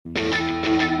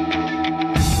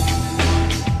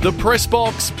The Press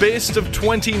Box Best of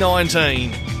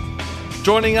 2019.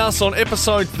 Joining us on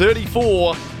episode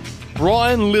 34,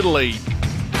 Brian Littley.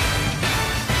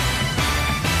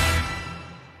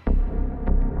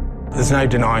 There's no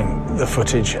denying the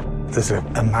footage. There's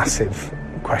a massive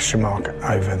question mark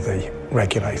over the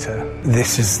regulator.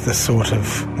 This is the sort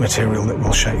of material that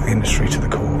will shake the industry to the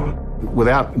core.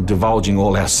 Without divulging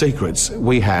all our secrets,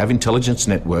 we have intelligence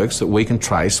networks that we can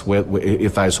trace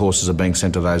if those horses are being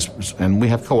sent to those, and we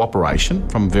have cooperation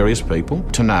from various people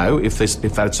to know if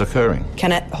that's occurring.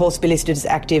 Can a horse be listed as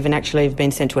active and actually have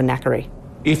been sent to a knackery?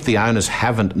 If the owners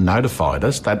haven't notified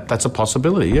us, that's a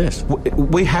possibility, yes.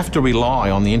 We have to rely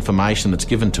on the information that's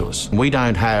given to us. We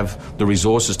don't have the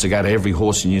resources to go to every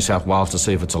horse in New South Wales to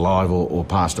see if it's alive or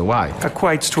passed away.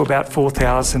 Equates to about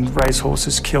 4,000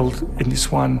 racehorses killed in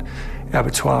this one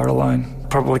abattoir alone,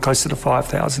 probably closer to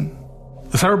 5,000.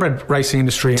 The thoroughbred racing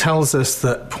industry tells us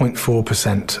that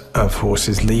 0.4% of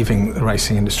horses leaving the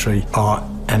racing industry are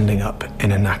ending up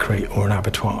in a knackery or an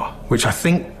abattoir, which I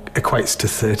think equates to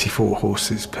 34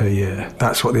 horses per year.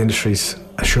 That's what the industry's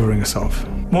assuring us of.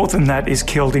 More than that is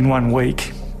killed in 1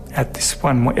 week at this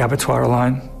one abattoir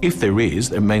alone. If there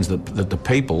is, it means that the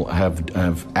people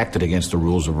have acted against the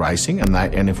rules of racing,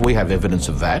 and if we have evidence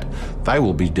of that, they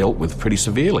will be dealt with pretty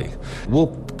severely. We'll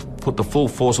put the full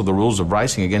force of the rules of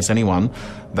racing against anyone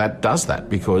that does that,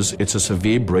 because it's a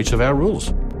severe breach of our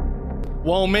rules.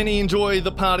 While many enjoy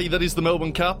the party that is the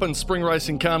Melbourne Cup and Spring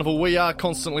Racing Carnival, we are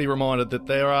constantly reminded that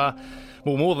there are,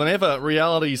 well, more than ever,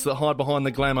 realities that hide behind the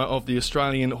glamour of the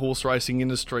Australian horse racing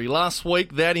industry. Last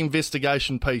week, that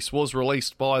investigation piece was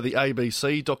released by the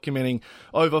ABC, documenting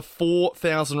over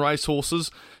 4,000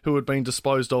 racehorses who had been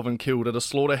disposed of and killed at a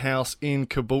slaughterhouse in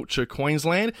Caboolture,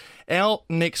 Queensland. Our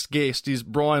next guest is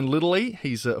Brian Littley.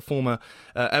 He's a former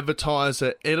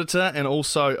Advertiser editor and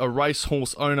also a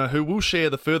racehorse owner who will share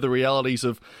the further realities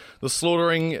of the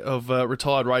slaughtering of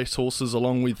retired racehorses,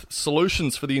 along with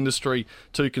solutions for the industry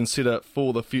to consider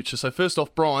for the future. So first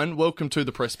off, Brian, welcome to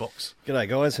the Press Box. G'day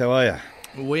guys, how are you?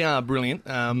 We are brilliant.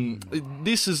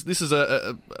 This is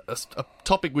a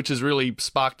topic which has really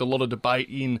sparked a lot of debate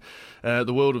in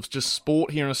the world of just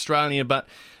sport here in Australia, but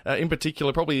in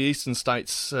particular probably the eastern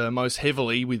states most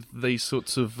heavily, with these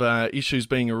sorts of issues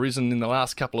being arisen in the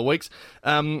last couple of weeks.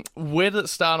 Where did it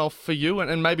start off for you?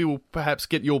 And maybe we'll perhaps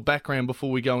get your background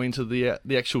before we go into the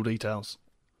actual details.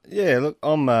 Yeah, look,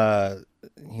 I'm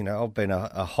I've been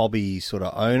a hobby sort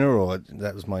of owner, or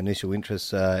that was my initial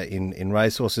interest in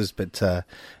racehorses, but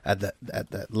at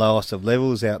that lowest of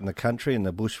levels out in the country in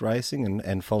the bush racing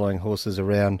and following horses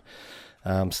around,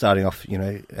 starting off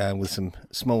with some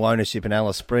small ownership in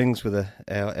Alice Springs with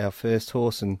our first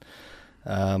horse, and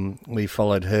we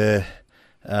followed her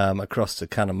across to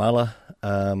Cunnamulla,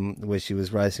 where she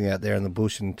was racing out there in the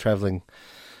bush and travelling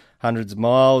hundreds of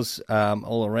miles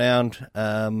all around,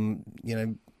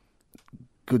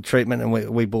 good treatment, and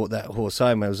we bought that horse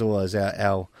home. It was always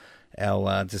our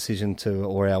decision to,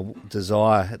 or our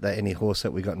desire, that any horse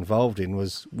that we got involved in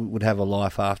would have a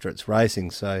life after its racing.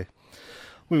 So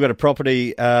we've got a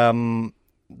property that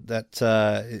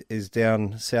is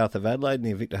down south of Adelaide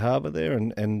near Victor Harbour there,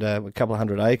 and a couple of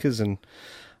 100 acres, and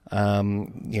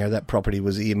that property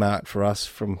was earmarked for us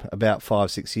from about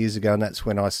 5-6 years ago, and that's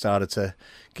when I started to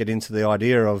get into the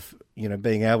idea of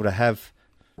being able to have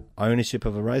ownership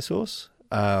of a racehorse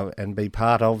and be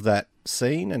part of that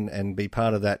scene and be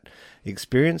part of that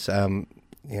experience. I've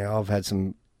met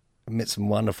some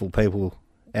wonderful people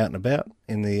out and about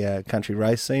in the country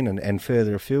race scene and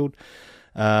further afield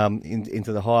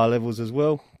into the higher levels as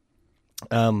well.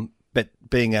 But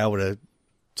being able to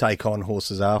take on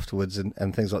horses afterwards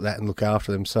and things like that and look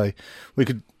after them, so we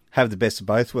could have the best of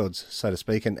both worlds, so to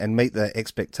speak, and meet the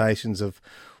expectations of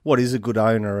what is a good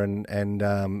owner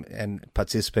and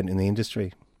participant in the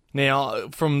industry. Now,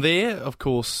 from there, of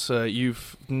course,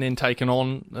 you've then taken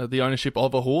on the ownership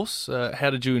of a horse. How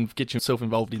did you get yourself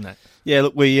involved in that? Yeah,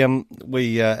 look, we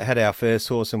had our first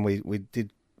horse, and we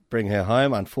did bring her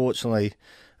home. Unfortunately,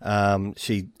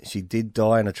 she did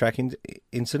die in a track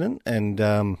incident, and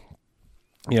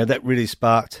that really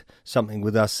sparked something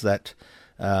with us, that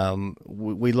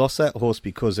we lost that horse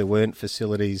because there weren't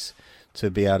facilities to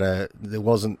be able to. There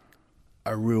wasn't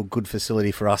a real good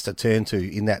facility for us to turn to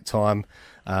in that time,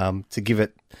 to give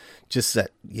it just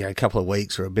that couple of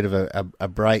weeks or a bit of a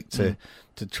break to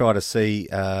try to see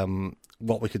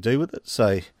what we could do with it.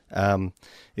 So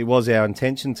it was our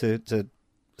intention to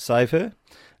save her.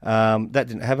 That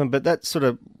didn't happen, but that sort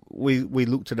of we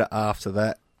looked at it after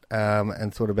that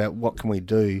and thought about what can we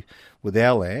do with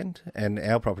our land and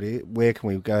our property. Where can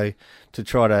we go to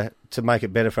try to make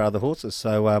it better for other horses?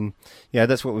 So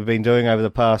that's what we've been doing over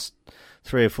the past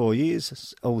 3 or 4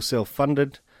 years, all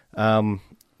self-funded.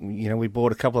 We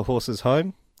bought a couple of horses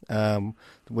home.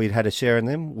 We'd had a share in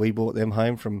them. We bought them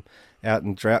home from out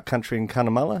in drought country in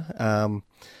Cunnamulla.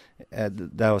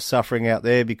 They were suffering out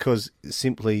there because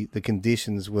simply the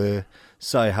conditions were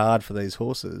so hard for these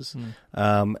horses.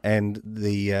 And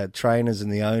the trainers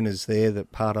and the owners there, the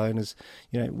part owners,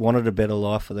 wanted a better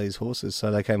life for these horses. So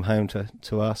they came home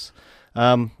to us.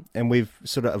 And we've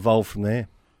sort of evolved from there.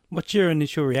 What's your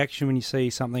initial reaction when you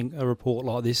see a report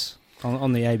like this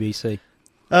on the ABC?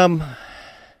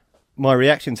 My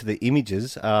reaction to the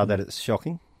images are that it's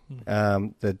shocking.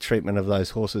 The treatment of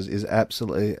those horses is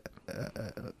absolutely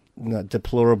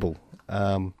deplorable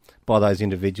by those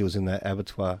individuals in that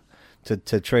abattoir.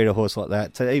 To treat a horse like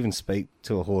that, to even speak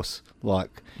to a horse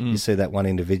like you see that one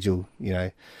individual,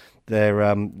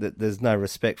 there's no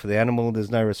respect for the animal.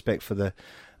 There's no respect for the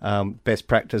best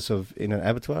practice in an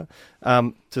abattoir.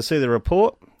 To see the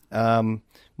report,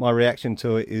 my reaction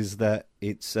to it is that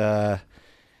it's a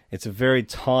very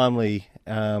timely.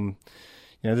 They're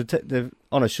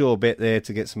on a sure bet there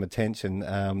to get some attention,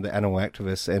 the animal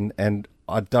activists, and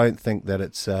I don't think that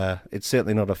it's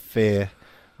certainly not a fair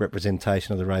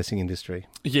representation of the racing industry.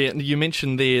 Yeah, you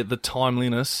mentioned there the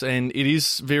timeliness, and it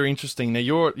is very interesting. Now,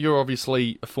 you're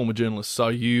obviously a former journalist, so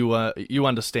you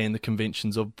understand the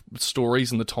conventions of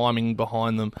stories and the timing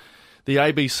behind them. The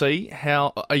ABC,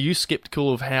 how are you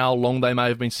sceptical of how long they may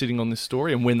have been sitting on this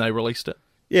story and when they released it?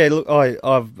 Yeah, look,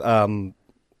 I've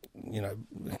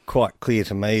quite clear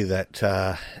to me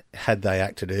that had they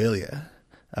acted earlier,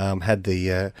 had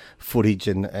the footage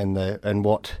and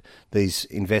what these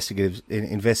investigators,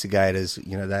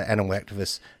 the animal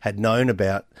activists had known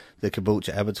about the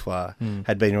Caboolture abattoir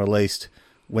had been released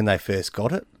when they first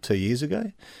got it 2 years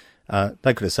ago,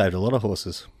 they could have saved a lot of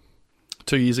horses.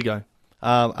 2 years ago?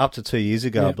 Up to 2 years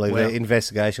ago, I believe. Wow. The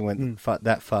investigation went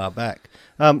that far back.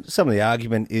 Some of the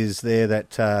argument is there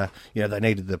that they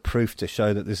needed the proof to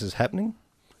show that this is happening.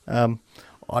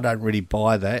 I don't really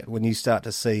buy that. When you start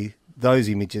to see those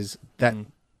images,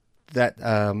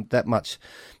 that much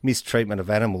mistreatment of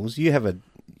animals,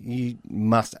 you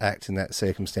must act in that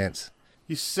circumstance.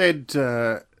 You said,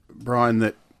 Brian,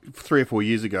 that 3 or 4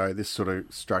 years ago this sort of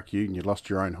struck you and you lost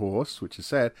your own horse, which is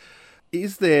sad.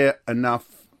 Is there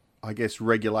enough, I guess,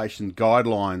 regulation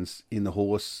guidelines in the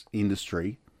horse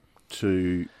industry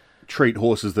to treat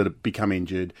horses that have become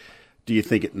injured? Do you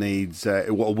think it needs,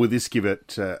 will this give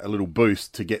it a little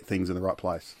boost to get things in the right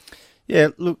place? Yeah,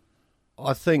 look,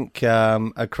 I think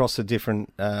across the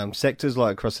different sectors,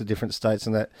 like across the different states,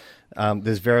 and that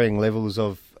there's varying levels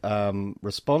of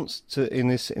response to in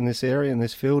this area, in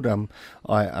this field.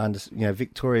 I understand,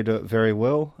 Victoria do it very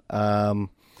well,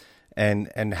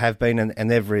 and have been,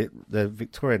 and the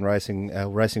Victorian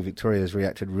Racing Victoria has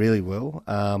reacted really well.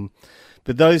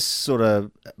 But those sort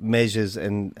of measures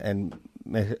and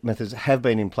methods have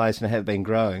been in place and have been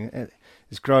growing.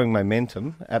 It's growing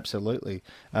momentum, absolutely.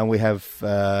 And we have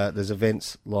there's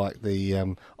events like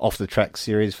the off the track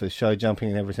series for show jumping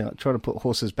and everything. Like trying to put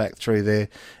horses back through there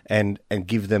and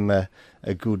give them a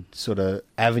good sort of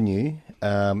avenue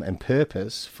and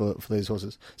purpose for these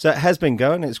horses. So it has been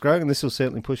going, it's growing, and this will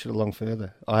certainly push it along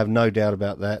further. I have no doubt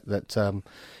about that. That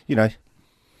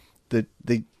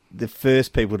the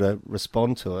first people to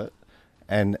respond to it,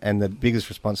 and the biggest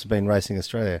response has been Racing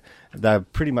Australia. They're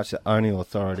pretty much the only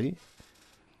authority,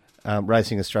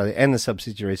 Racing Australia and the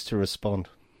subsidiaries, to respond.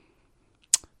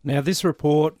 Now, this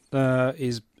report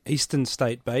is eastern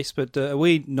state based, but are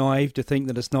we naive to think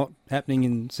that it's not happening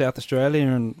in South Australia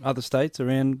and other states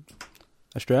around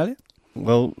Australia?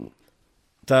 Well,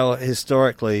 Dale,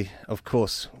 historically, of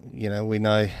course, we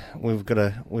know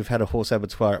we've had a horse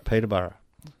abattoir at Peterborough,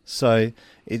 so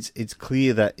it's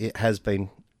clear that it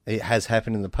has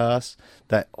happened in the past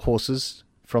that horses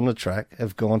from the track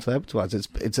have gone to the abattoirs.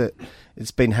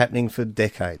 It's been happening for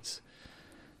decades,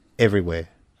 everywhere,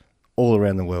 all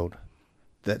around the world.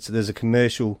 There's a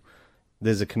commercial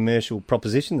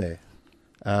proposition there,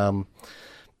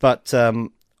 but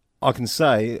I can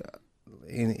say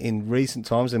in recent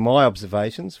times, in my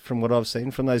observations, from what I've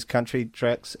seen from those country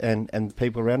tracks and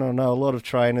people around, I know a lot of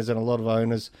trainers and a lot of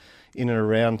owners in and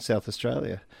around South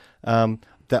Australia,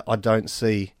 that I don't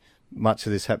see much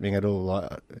of this happening at all.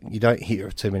 You don't hear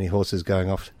of too many horses going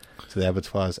off to the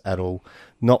abattoirs at all.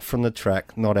 Not from the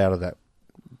track, not out of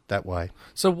that way.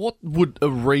 So what would a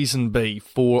reason be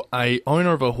for a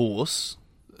owner of a horse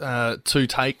to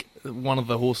take one of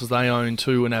the horses they own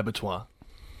to an abattoir?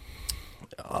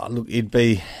 Look, it'd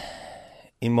be,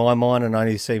 in my mind, and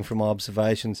only seen from my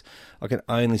observations, I can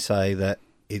only say that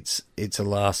it's a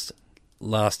last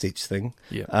ditch thing.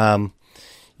 Yeah.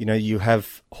 you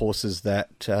have horses that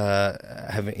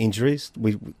have injuries.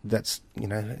 That's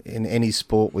in any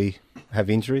sport we have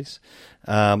injuries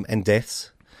and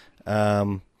deaths.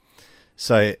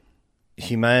 So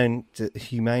humane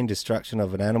destruction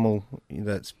of an animal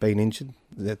that's been injured,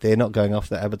 that they're not going off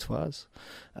the abattoirs.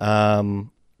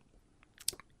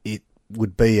 It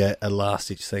would be a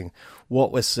last-ditch thing.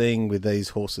 What we're seeing with these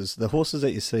horses, the horses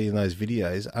that you see in those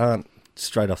videos aren't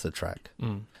straight off the track.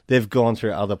 They've gone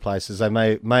through other places. They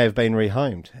may have been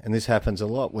rehomed, and this happens a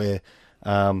lot where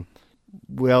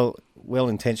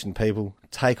well-intentioned people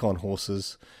take on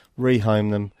horses,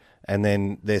 rehome them, and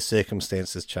then their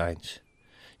circumstances change.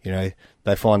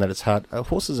 They find that it's hard.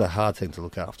 Horses are a hard thing to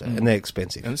look after, and they're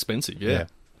expensive. And expensive, yeah.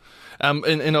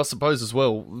 And I suppose as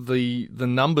well, the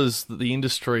numbers that the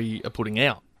industry are putting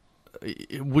out,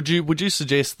 would you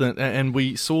suggest that, and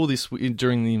we saw this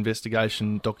during the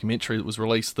investigation documentary that was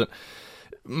released, that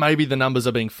maybe the numbers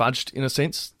are being fudged in a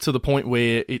sense to the point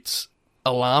where it's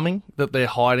alarming that they're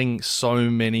hiding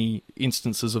so many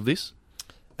instances of this?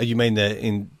 You mean they're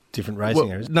in different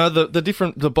racing areas? No,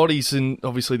 the bodies in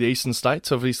obviously the eastern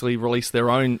states obviously released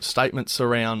their own statements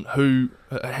around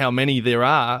how many there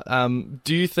are.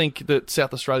 Do you think that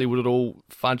South Australia would at all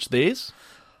fudge theirs?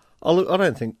 Oh, look, I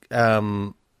don't think.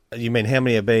 You mean how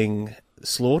many are being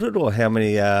slaughtered, or how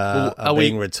many are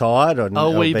being retired, or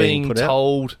are we being being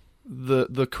told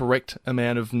the correct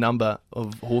amount of number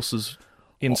of horses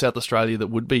in South Australia that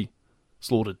would be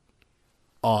slaughtered?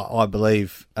 I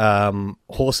believe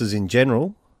horses in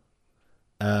general.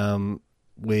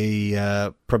 We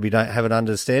probably don't have an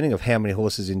understanding of how many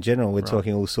horses in general. We're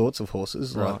talking all sorts of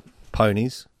horses, like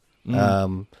ponies,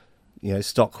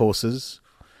 stock horses,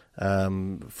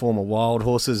 former wild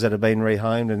horses that have been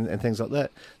rehomed and things like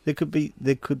that.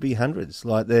 There could be hundreds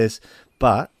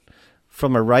but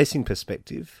from a racing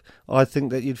perspective, I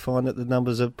think that you'd find that the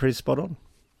numbers are pretty spot on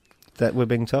that we're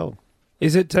being told.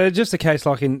 Is it just a case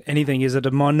like in anything? Is it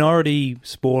a minority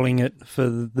spoiling it for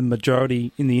the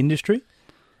majority in the industry?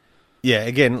 Yeah,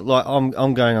 again, like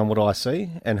I'm going on what I see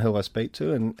and who I speak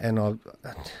to, and I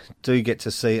do get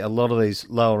to see a lot of these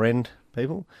lower end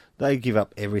people. They give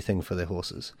up everything for their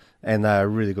horses, and they are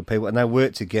really good people, and they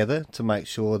work together to make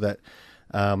sure that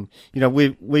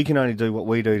we can only do what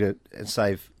we do to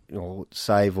save or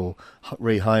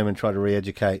rehome and try to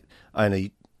re-educate.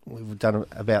 We've done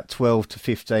about 12 to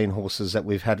 15 horses that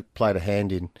we've played a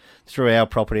hand in through our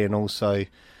property, and also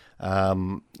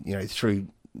through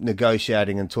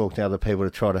negotiating and talking to other people to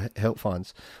try to help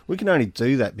funds. We can only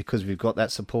do that because we've got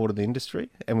that support of the industry,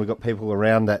 and we've got people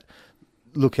around that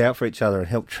look out for each other and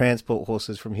help transport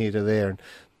horses from here to there and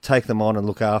take them on and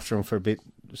look after them for a bit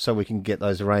so we can get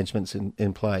those arrangements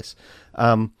in place.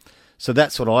 So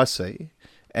that's what I see.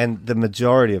 And the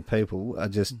majority of people are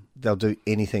they'll do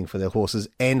anything for their horses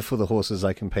and for the horses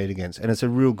they compete against. And it's a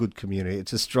real good community.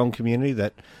 It's a strong community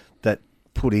that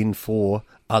put in for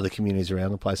other communities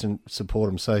around the place and support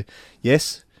them. So,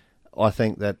 yes, I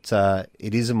think that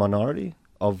it is a minority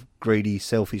of greedy,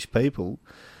 selfish people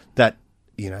that,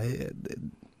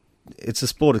 it's a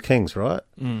sport of kings, right?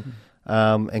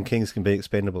 And kings can be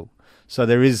expendable. So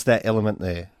there is that element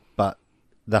there. But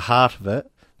the heart of it,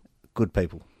 good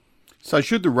people. So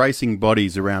should the racing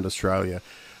bodies around Australia,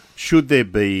 should there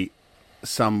be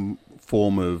some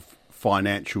form of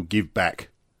financial give back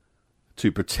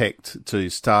to protect, to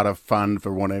start a fund,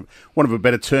 for want of a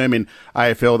better term? In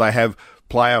AFL, they have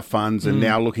player funds and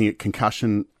now looking at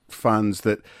concussion funds.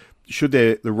 That should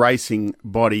the racing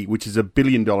body, which is $1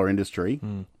 billion industry,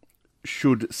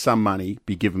 should some money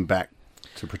be given back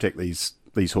to protect these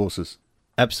horses?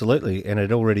 Absolutely, and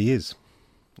it already is.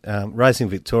 Racing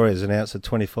Victoria has announced a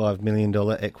 $25 million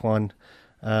equine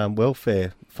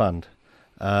welfare fund.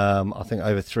 I think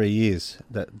over 3 years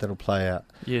that'll play out.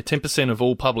 Yeah, 10% of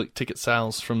all public ticket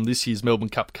sales from this year's Melbourne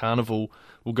Cup Carnival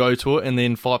will go to it, and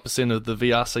then 5% of the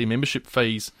VRC membership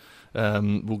fees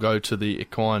will go to the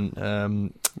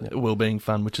equine wellbeing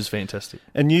fund, which is fantastic.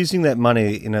 And using that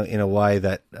money in a way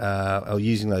that, or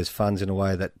using those funds in a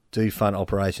way that do fund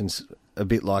operations a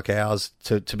bit like ours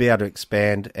to be able to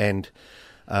expand, and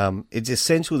it's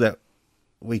essential that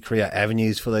we create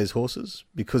avenues for these horses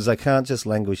because they can't just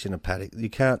languish in a paddock.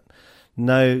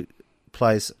 No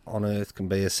place on earth can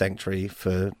be a sanctuary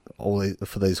for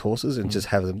these horses and just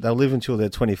have them. They'll live until they're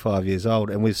 25 years old,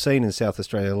 and we've seen in South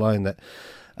Australia alone that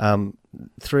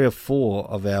 3 or 4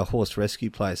 of our horse rescue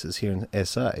places here in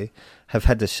SA have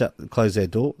had to close their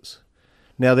doors.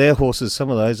 Now, their horses, some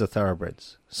of those are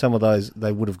thoroughbreds. Some of those,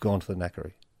 they would have gone to the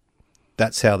knackery.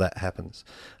 That's how that happens.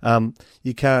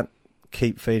 You can't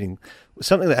keep feeding.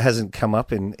 Something that hasn't come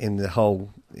up in the whole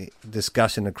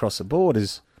discussion across the board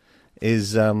is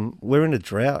is we're in a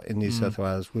drought in New South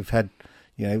Wales. We've had,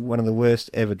 one of the worst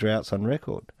ever droughts on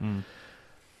record.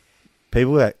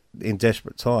 People that in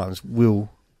desperate times will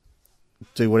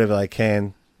do whatever they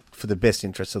can for the best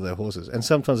interests of their horses, and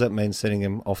sometimes that means sending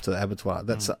them off to the abattoir.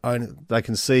 That's the only, they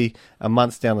can see a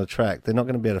month down the track they're not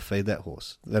going to be able to feed that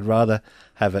horse. They'd rather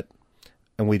have it,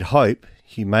 and we'd hope,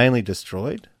 humanely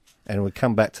destroyed. And we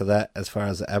come back to that as far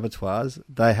as the abattoirs.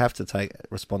 They have to take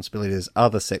responsibility. There's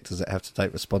other sectors that have to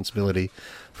take responsibility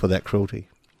for that cruelty.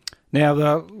 Now,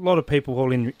 a lot of people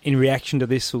will, in reaction to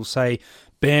this, will say,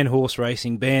 ban horse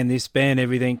racing, ban this, ban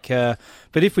everything. But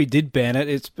if we did ban it,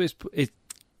 it's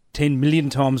 10 million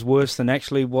times worse than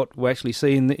actually what we actually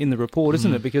see in the report,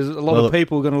 isn't it? Because a lot of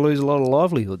people are going to lose a lot of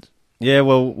livelihoods. Yeah,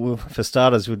 well, for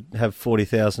starters, we'd have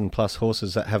 40,000 plus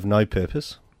horses that have no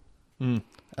purpose.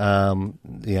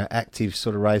 Active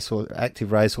sort of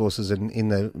active race horses in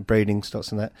the breeding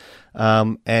stocks and that,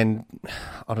 and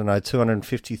I don't know,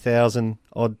 250,000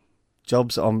 odd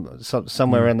jobs on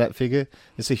somewhere around that figure.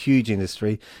 It's a huge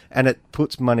industry, and it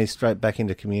puts money straight back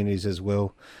into communities as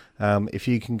well. If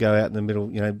you can go out in the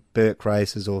middle, Burke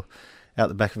races or out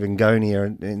the back of Ingonia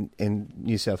in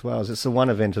New South Wales, it's the one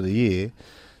event of the year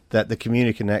that the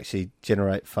community can actually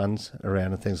generate funds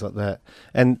around and things like that.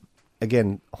 And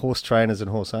again, horse trainers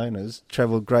and horse owners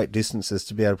travel great distances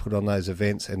to be able to put on those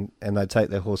events, and they take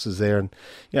their horses there, and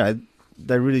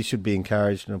they really should be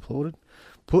encouraged and applauded.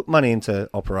 Put money into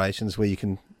operations where you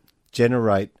can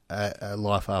generate a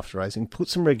life after racing. Put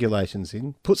some regulations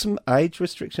in. Put some age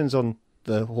restrictions on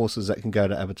the horses that can go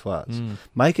to abattoirs.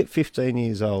 Make it 15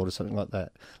 years old or something like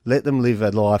that. Let them live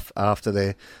a life after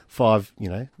they're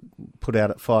put out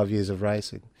at 5 years of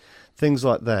racing. Things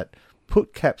like that.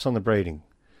 Put caps on the breeding.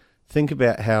 Think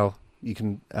about how you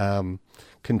can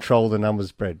control the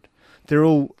numbers bred. They're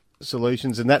all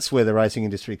solutions, and that's where the racing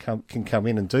industry can come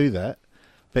in and do that.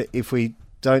 But if we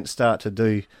don't start to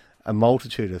do a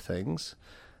multitude of things,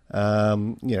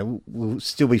 we'll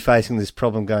still be facing this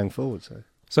problem going forward.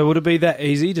 So would it be that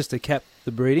easy just to cap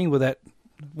the breeding? Would that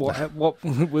can't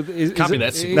be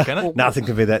that simple, can it? Nothing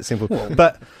can be that simple.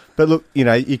 But look,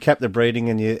 you cap the breeding,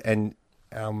 and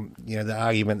the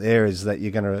argument there is that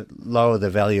you're going to lower the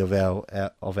value of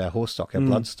our horse stock, our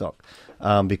blood stock,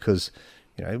 because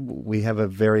we have a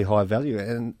very high value,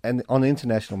 and on the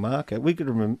international market, we could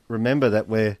remember that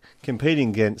we're competing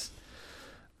against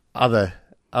other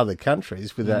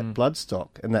countries with that blood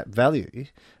stock and that value.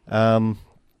 Are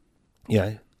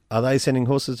they sending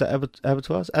horses to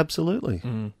abattoirs?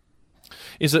 Absolutely.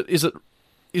 Is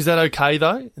that okay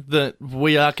though, that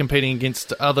we are competing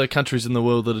against other countries in the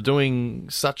world that are doing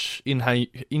such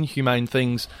inhumane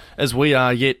things as we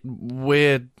are, yet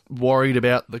we're worried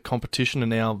about the competition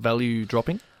and our value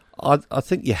dropping? I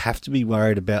think you have to be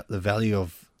worried about the value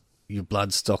of your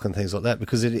blood stock and things like that,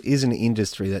 because it is an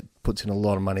industry that puts in a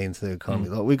lot of money into the economy.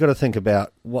 Like, we've got to think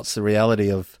about what's the reality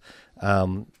of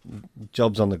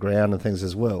jobs on the ground and things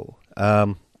as well.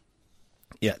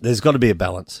 There's got to be a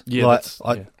balance. Yeah,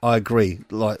 I agree.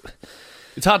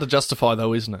 It's hard to justify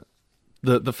though, isn't it?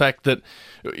 The fact that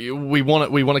we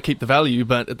want to keep the value,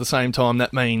 but at the same time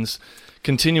that means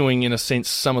continuing, in a sense,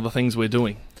 some of the things we're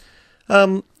doing.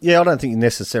 I don't think you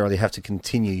necessarily have to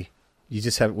continue. We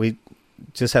just have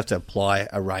to apply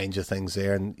a range of things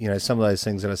there, and some of those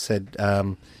things that I said,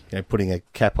 putting a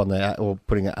cap on that or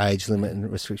putting an age limit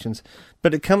and restrictions,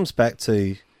 but it comes back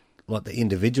to the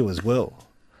individual as well.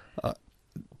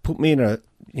 Put me in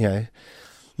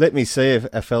let me see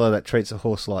a fella that treats a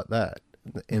horse like that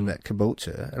in that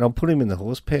kombucha, and I'll put him in the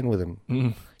horse pen with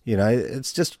him.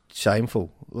 It's just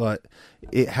shameful.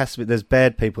 It has to be. There's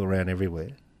bad people around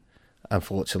everywhere,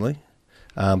 unfortunately.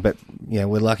 But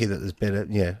we're lucky that there's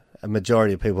better. A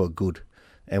majority of people are good,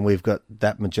 and we've got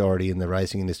that majority in the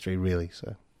racing industry, really.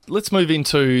 So let's move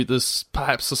into this,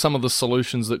 perhaps some of the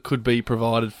solutions that could be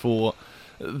provided for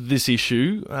this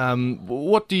issue.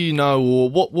 What do you know, or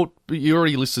what you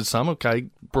already listed some? Okay,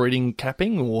 breeding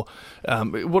capping, or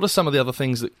what are some of the other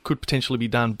things that could potentially be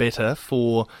done better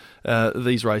for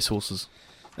these racehorses?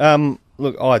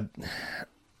 Look, I'd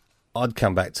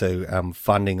come back to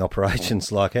funding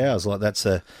operations like ours. That's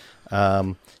a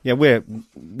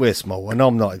we're small, and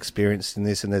I'm not experienced in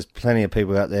this, and there's plenty of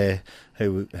people out there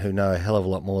who know a hell of a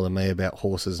lot more than me about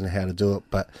horses and how to do it.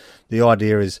 But the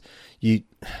idea is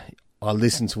I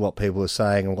listen to what people are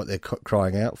saying and what they're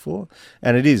crying out for,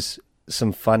 and it is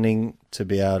some funding to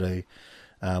be able to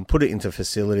put it into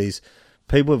facilities.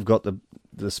 People have got the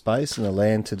space and the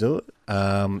land to do it.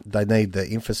 They need the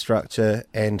infrastructure,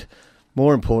 and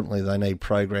more importantly, they need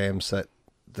programs that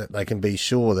they can be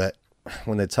sure that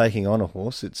when they're taking on a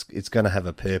horse, it's going to have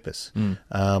a purpose.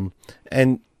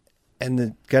 And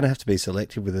they're going to have to be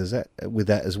selective with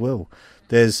that as well.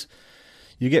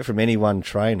 You get from any one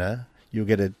trainer, you'll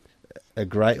get a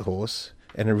great horse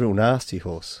and a real nasty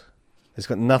horse. It's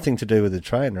got nothing to do with the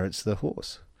trainer; it's the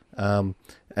horse, and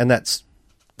that's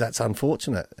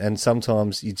unfortunate. And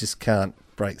sometimes you just can't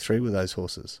break through with those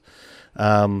horses.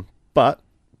 But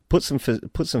put some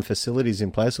facilities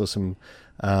in place, or some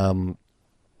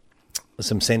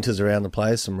centres around the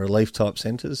place, some relief type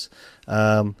centres.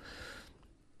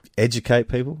 Educate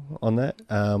people on that.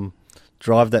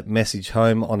 Drive that message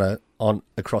home on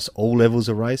across all levels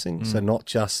of racing. So not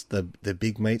just the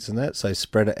big meets and that. So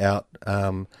spread it out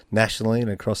nationally and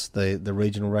across the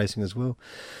regional racing as well.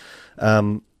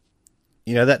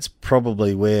 That's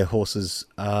probably where horses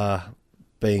are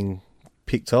being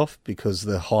picked off, because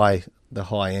the high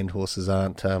end horses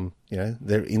aren't.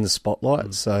 They're in the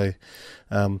spotlight. So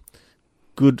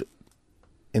good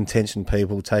intentioned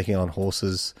people taking on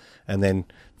horses, and then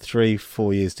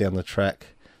 3-4 years down the track,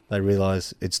 they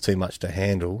realise it's too much to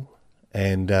handle,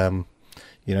 and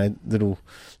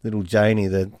little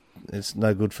Janie, it's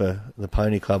no good for the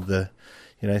pony club, the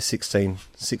 16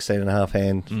 and a half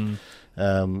hand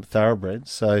thoroughbred.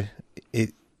 So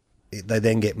they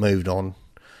then get moved on,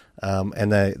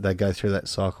 and they go through that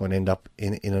cycle and end up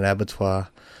in an abattoir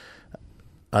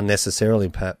unnecessarily,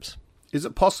 perhaps. Is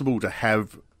it possible to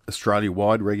have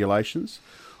Australia-wide regulations,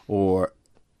 or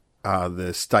are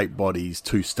the state bodies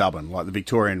too stubborn? Like the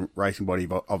Victorian Racing Body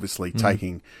obviously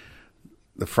taking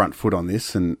the front foot on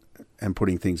this and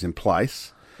putting things in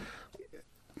place.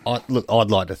 I'd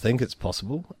like to think it's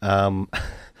possible. I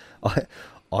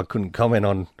couldn't comment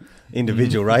on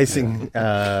individual racing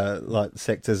like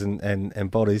sectors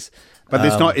and bodies. But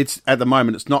there's not. It's at the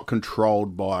moment. It's not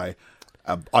controlled by,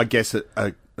 I guess,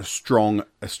 a strong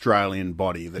Australian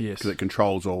body that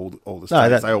controls all the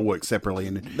states. They all work separately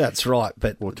and that's right.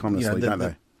 But autonomously, don't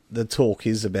they? The talk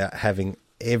is about having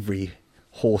every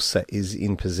horse that is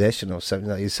in possession of something,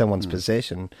 that is someone's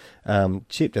possession,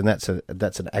 chipped, and that's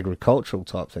an agricultural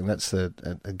type thing. That's a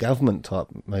government type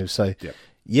move. So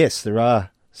yes, there are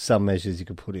some measures you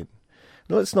could put in.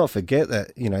 Let's not forget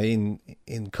that in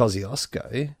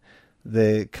Kosciuszko,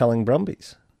 they're culling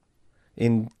brumbies.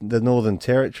 In the Northern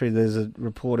Territory, there's a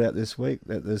report out this week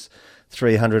that there's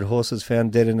 300 horses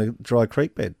found dead in a dry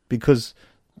creek bed because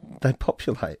they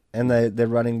populate and they're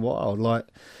running wild.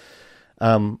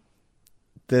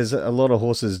 There's a lot of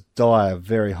horses die a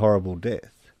very horrible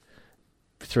death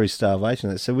through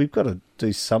starvation. So we've got to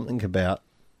do something about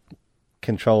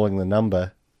controlling the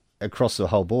number across the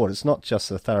whole board. It's not just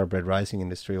the thoroughbred racing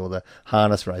industry or the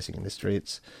harness racing industry.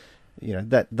 It's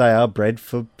that they are bred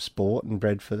for sport and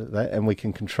bred for that, and we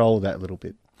can control that a little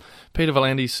bit. Peter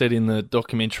V'landys said in the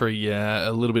documentary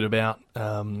a little bit about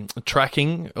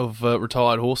tracking of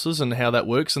retired horses and how that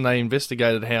works, and they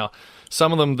investigated how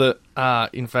some of them that are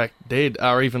in fact dead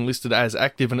are even listed as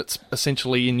active, and it's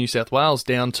essentially in New South Wales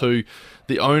down to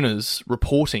the owners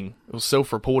reporting or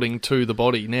self-reporting to the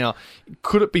body. Now,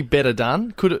 could it be better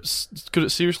done? Could it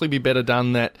seriously be better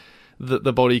done that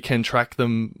the body can track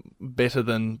them better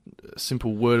than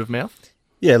simple word of mouth?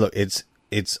 Yeah, look,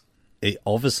 it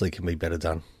obviously can be better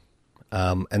done,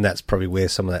 and that's probably where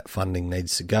some of that funding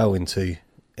needs to go into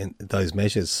those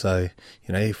measures. So,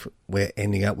 if we're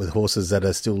ending up with horses that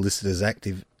are still listed as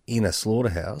active in a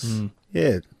slaughterhouse,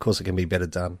 of course it can be better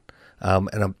done.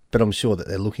 But I'm sure that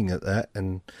they're looking at that,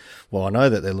 and I know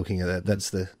that they're looking at that.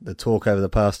 That's the talk over the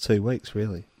past 2 weeks,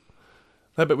 really.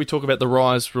 How about we talk about the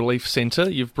Rise Relief Centre?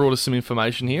 You've brought us some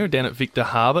information here down at Victor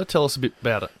Harbour. Tell us a bit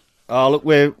about it. Oh, look,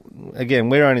 we're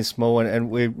only small, and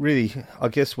we're really, I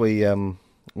guess we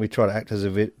try to act as a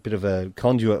bit of a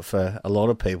conduit for a lot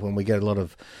of people, and we get a lot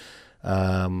of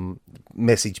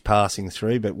message passing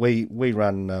through. But we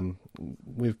run,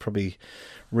 we've probably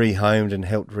rehomed and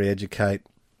helped re-educate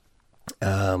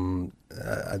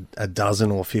a dozen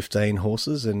or 15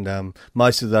 horses, and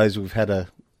most of those we've had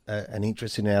an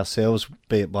interest in ourselves,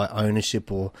 be it by ownership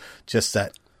or just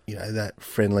that that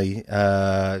friendly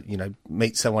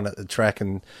meet someone at the track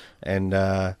and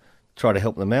try to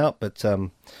help them out. But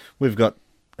we've got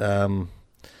a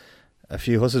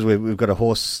few horses. We've got a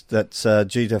horse that's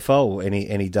due to foal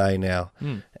any day now,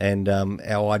 and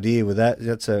our idea with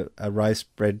that's a race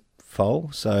bred foal.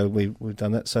 So we've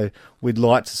done that. So we'd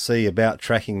like to see about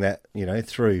tracking that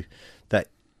through that,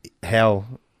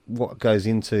 what goes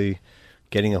into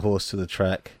getting a horse to the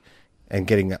track and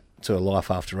getting to a life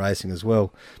after racing as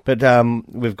well. But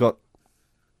we've got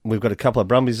a couple of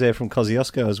brumbies there from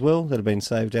Kosciuszko as well that have been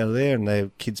saved out of there, and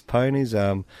they're kids' ponies.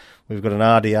 We've got an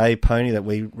RDA pony that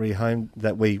we rehomed,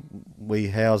 that we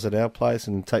house at our place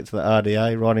and take to the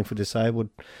RDA, riding for disabled,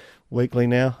 weekly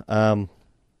now.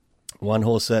 one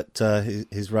horse that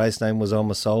his race name was I'm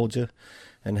a Soldier,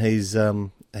 and he's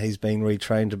been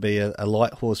retrained to be a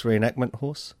light horse reenactment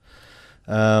horse.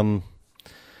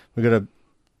 We've got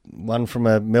one from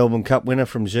a Melbourne Cup winner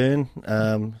from Jeune.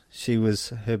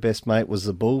 Her best mate was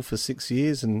the Bull for 6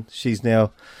 years, and she's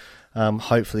now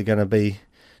hopefully going to be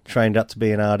trained up to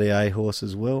be an RDA horse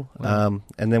as well. Wow.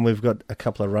 And then we've got a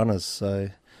couple of runners. So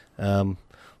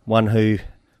one who,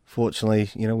 fortunately,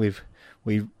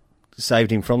 we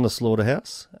saved him from the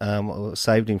slaughterhouse,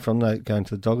 saved him from going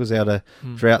to the Doggers out of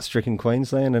drought-stricken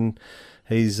Queensland, and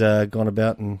he's gone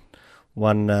about and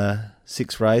won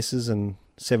 6 races and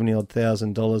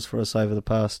 $70,000 for us over the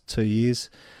past 2 years.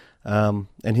 And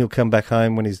he'll come back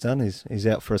home when he's done. He's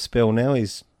out for a spell now.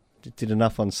 He's did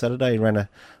enough on Saturday. He ran a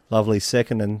lovely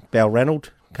second in Balranald,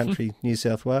 country New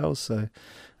South Wales. So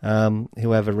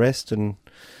he'll have a rest, and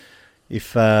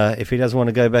if he doesn't want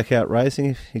to go back out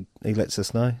racing, he lets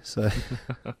us know. So.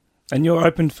 And you're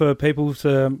open for people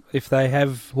to, if they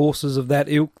have horses of that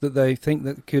ilk that they think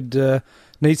that could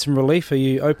need some relief, are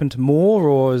you open to more,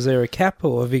 or is there a cap,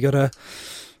 or have you got a...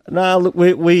 No, look,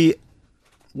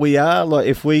 we are, like,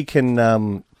 if we can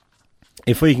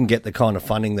get the kind of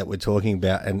funding that we're talking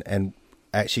about and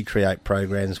actually create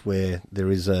programs where there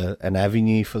is an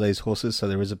avenue for these horses, so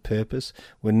there is a purpose.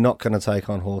 We're not going to take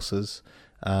on horses.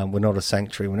 We're not a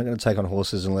sanctuary. We're not going to take on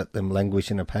horses and let them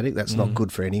languish in a paddock. That's not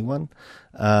good for anyone.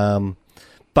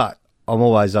 But I'm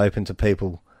always open to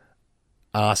people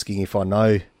asking if I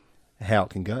know how it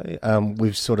can go.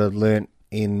 We've sort of learnt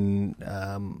in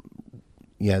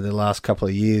the last couple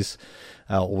of years,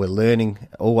 we're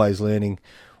always learning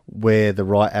where the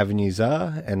right avenues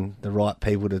are and the right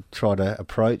people to try to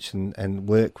approach and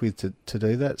work with to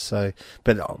do that. So,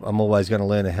 but I'm always going to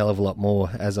learn a hell of a lot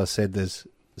more. As I said, there's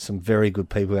some very good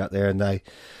people out there, and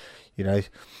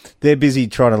they're busy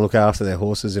trying to look after their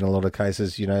horses in a lot of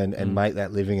cases, and make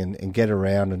that living and get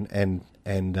around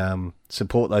and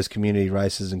support those community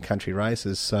races and country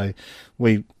races. So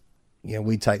we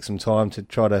take some time to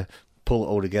try to pull it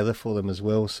all together for them as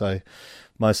well. So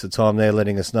most of the time they're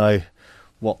letting us know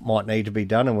what might need to be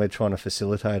done, and we're trying to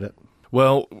facilitate it.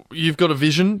 Well, you've got a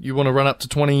vision. You want to run up to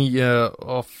 20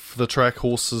 off-the-track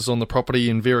horses on the property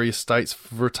in various states,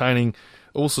 retaining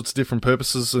all sorts of different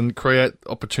purposes and create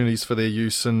opportunities for their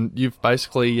use. And you've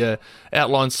basically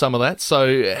outlined some of that.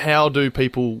 So how do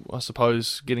people, I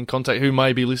suppose, get in contact, who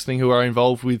may be listening, who are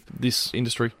involved with this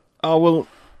industry? Oh, well,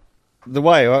 the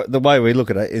way we look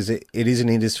at it is it is an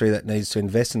industry that needs to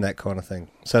invest in that kind of thing.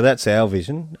 So that's our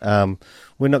vision.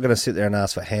 We're not going to sit there and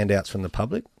ask for handouts from the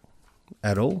public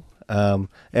at all.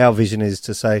 Our vision is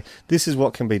to say, this is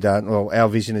what can be done. Well, our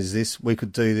vision is this. We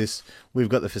could do this. We've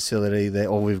got the facility there,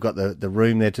 or we've got the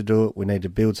room there to do it. We need to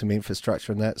build some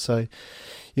infrastructure in that. So,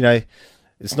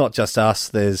 it's not just us.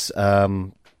 There's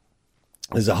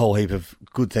a whole heap of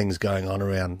good things going on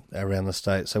around the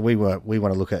state. So we want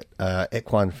to look at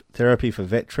equine therapy for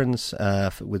veterans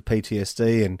with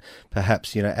PTSD and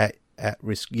perhaps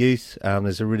at-risk youth.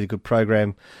 There's a really good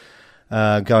program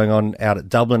going on out at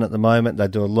Dublin at the moment. They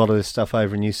do a lot of this stuff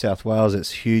over in New South Wales.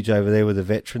 It's huge over there with the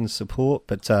veterans support.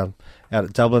 But out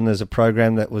at Dublin, there's a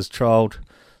program that was trialled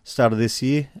start of this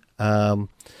year. And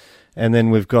then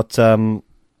we've got,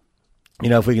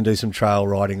 if we can do some trail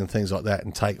riding and things like that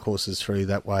and take horses through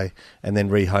that way and then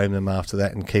rehome them after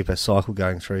that and keep a cycle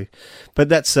going through. But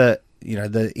that's, the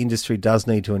industry does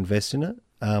need to invest in it.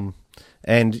 I'd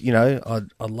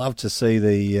love to see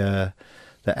the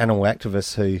animal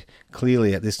activists who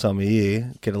clearly at this time of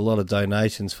year get a lot of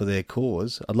donations for their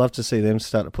cause. I'd love to see them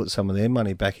start to put some of their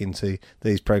money back into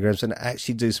these programs and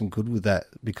actually do some good with that,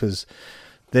 because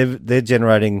they're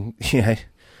generating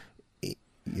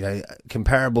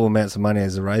comparable amounts of money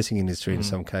as the racing industry in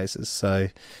some cases. So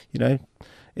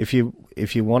if you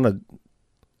want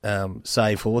to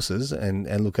save horses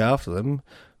and look after them,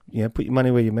 put your money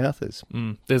where your mouth is.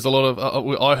 There's a lot of...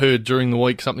 I heard during the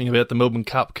week something about the Melbourne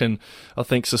Cup can, I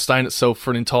think, sustain itself for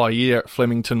an entire year at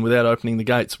Flemington without opening the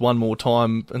gates one more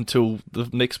time until the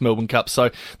next Melbourne Cup. So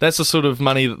that's the sort of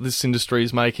money that this industry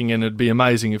is making, and it'd be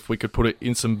amazing if we could put it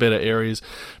in some better areas.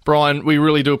 Brian, we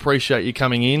really do appreciate you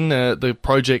coming in. The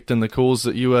project and the cause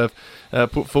that you have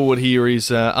put forward here is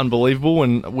unbelievable,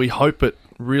 and we hope it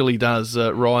really does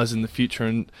rise in the future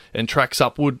and tracks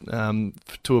upward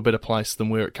to a better place than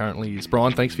where it currently is.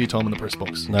 Brian, thanks for your time in the Press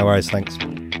Box. No worries, thanks.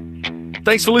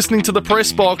 Thanks for listening to the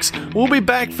Press Box. We'll be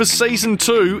back for Season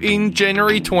 2 in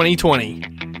January 2020.